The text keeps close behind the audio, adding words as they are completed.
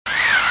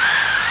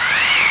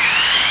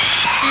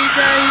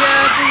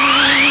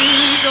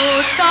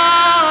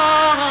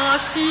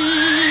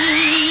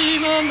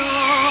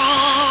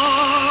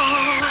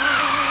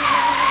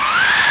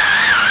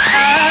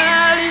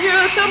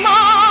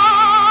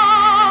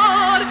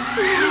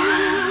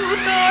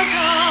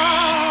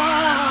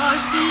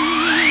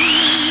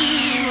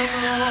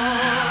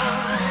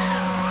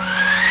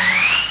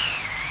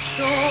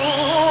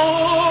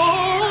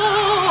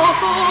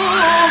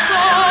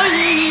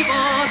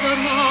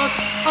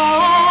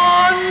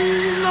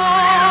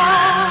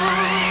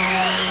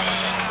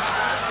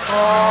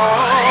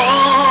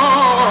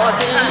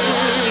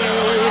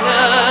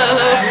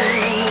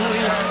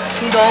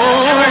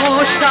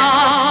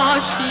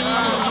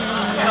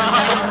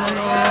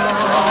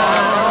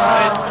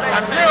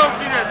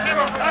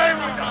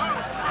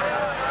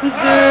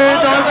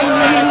zöld az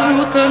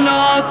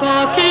útnak a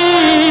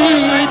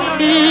két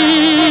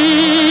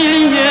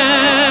színje,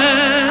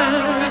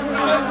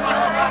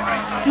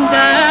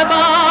 de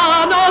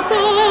bánatos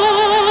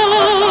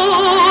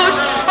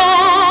a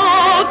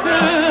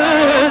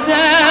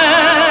közepe.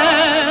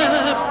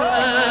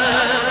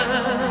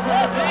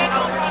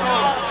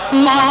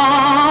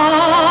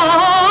 Más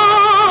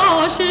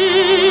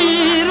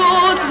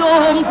írott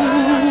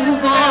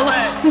zombúval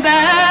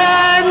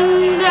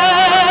benne,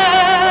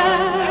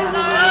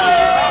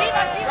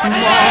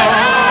 más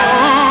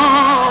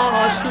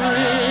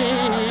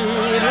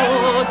írott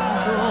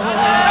zombúval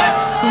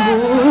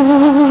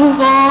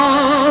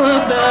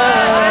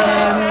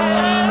benne,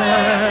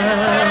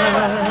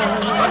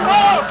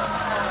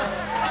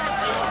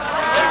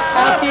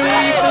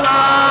 akik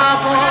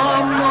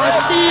lábam a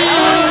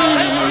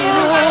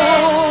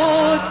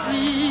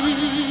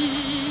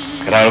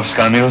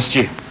Královská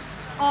milosti,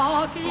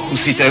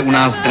 husité u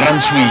nás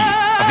drancují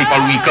a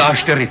vypalují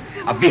kláštery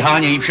a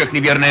vyhánějí všechny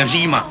věrné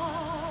Říma.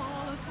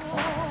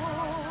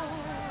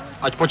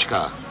 Ať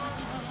počká.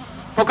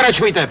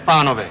 Pokračujte,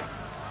 pánové.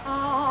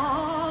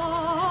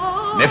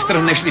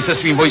 Nevtrhneš-li se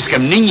svým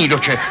vojskem nyní do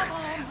Čech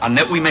a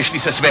neujmeš-li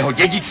se svého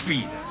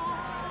dědictví,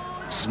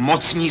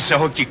 zmocní se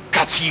ho ti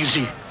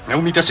kacíři.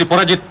 Neumíte si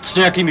poradit s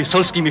nějakými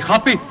selskými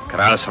chlapy?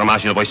 Král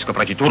shromáždil vojsko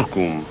proti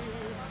Turkům,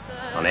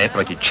 a ne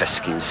proti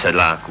českým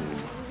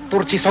sedlákům.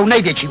 Turci jsou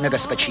největším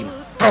nebezpečím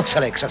pro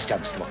celé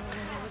křesťanstvo.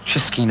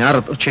 Český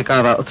národ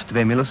očekává od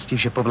tvé milosti,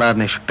 že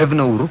povládneš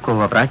pevnou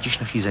rukou a vrátíš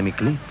naší zemi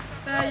klid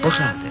a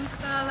pořádek.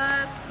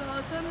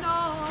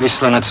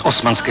 Vyslanec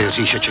Osmanské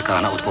říše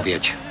čeká na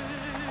odpověď.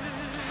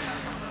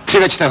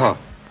 Přiveďte ho.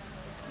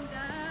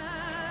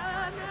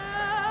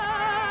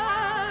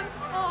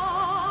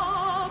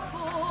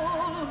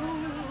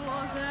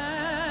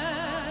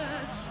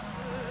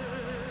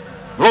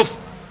 Mluv!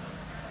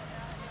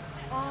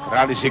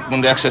 Králi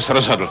Zikmunde, jak ses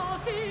rozhodl?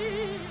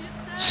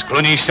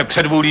 Skloníš se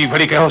před vůlí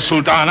velikého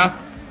sultána?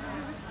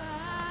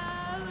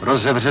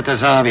 Rozevřete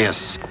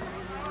závěs.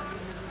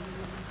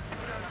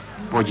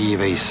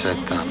 Podívej se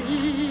tam.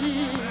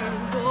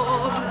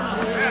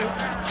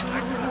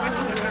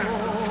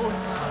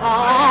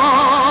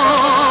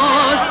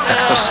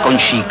 Tak to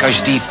skončí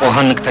každý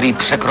pohan, který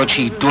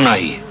překročí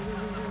Dunaj.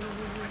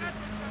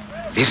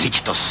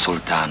 Vyřiď to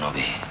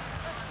sultánovi.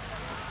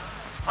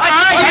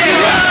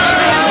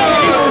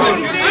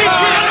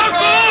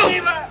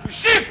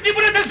 Všichni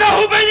budete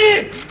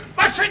zahubeni!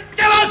 Vaše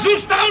těla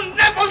zůstanou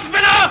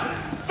nepozvená!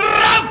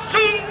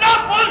 Dravcům na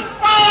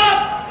pospas!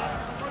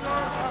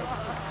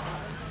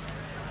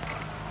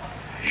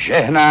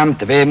 Žehnám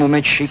tvému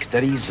meči,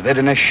 který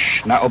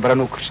zvedneš na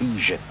obranu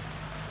kříže.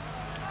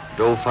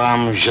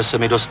 Doufám, že se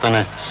mi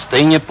dostane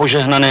stejně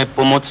požehnané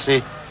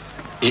pomoci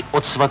i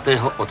od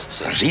svatého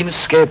otce.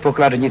 Římské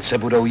pokladnice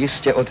budou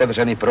jistě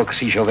otevřeny pro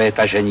křížové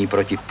tažení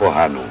proti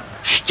pohanu.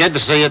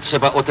 Štědře je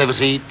třeba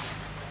otevřít,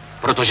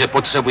 protože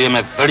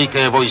potřebujeme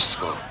veliké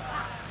vojsko.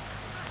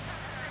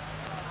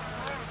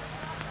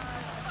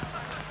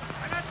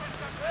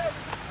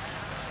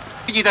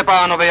 Vidíte,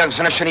 pánové, jak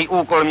vznešený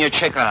úkol mě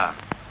čeká.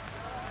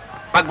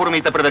 Pak budu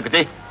mít teprve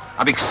kdy,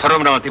 abych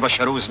srovnal ty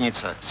vaše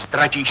různice.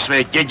 Ztratíš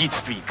své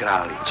dědictví,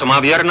 králi. Co má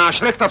věrná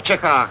šlechta v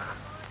Čechách?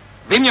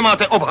 Vy mě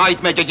máte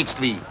obhájit mé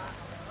dědictví.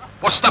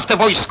 Postavte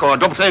vojsko a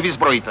dobře je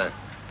vyzbrojte.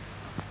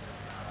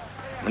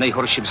 V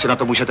nejhorším si na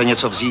to můžete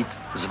něco vzít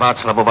z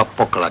Václavova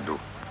pokladu.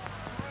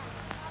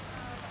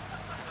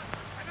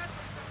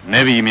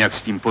 Nevím, jak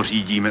s tím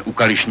pořídíme u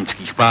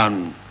kališnických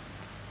pánů.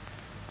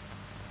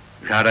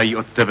 Žádají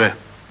od tebe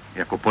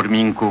jako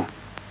podmínku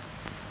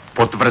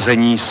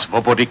potvrzení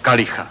svobody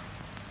kalicha.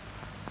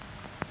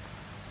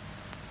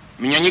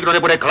 Mně nikdo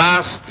nebude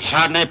klást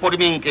žádné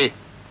podmínky.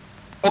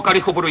 O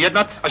kalichu budu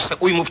jednat, až se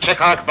ujmu v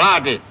Čechách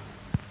vlády.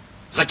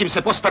 Zatím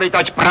se postarejte,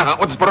 ať Praha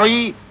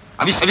odzbrojí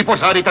a vy se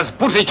vypořádejte s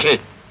buřiči.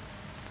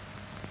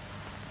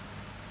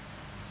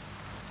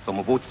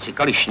 Tomu vůdci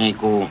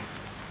kališníků,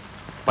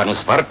 panu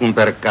z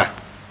Wartenberga,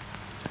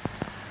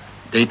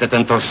 dejte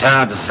tento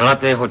řád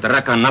zlatého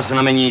draka na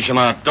znamení, že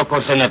má do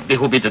kořene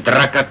vyhubit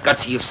draka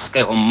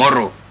kacířského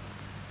moru.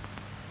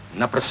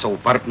 Na prsou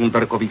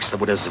Wartenbergových se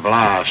bude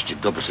zvlášť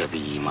dobře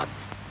vyjímat.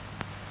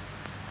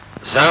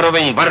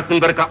 Zároveň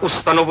Wartenberga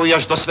ustanovuji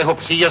až do svého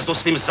příjezdu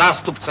svým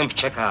zástupcem v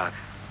Čechách.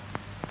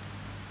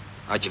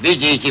 Ať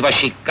vidí ti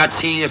vaši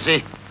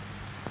kacíři,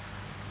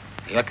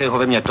 jakého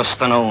ve mně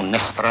dostanou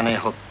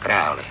nestranného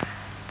krále.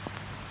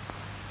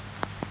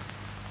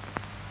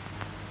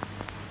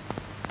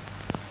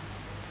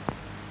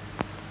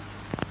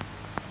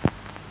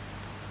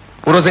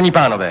 Urození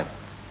pánové,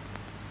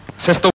 cestou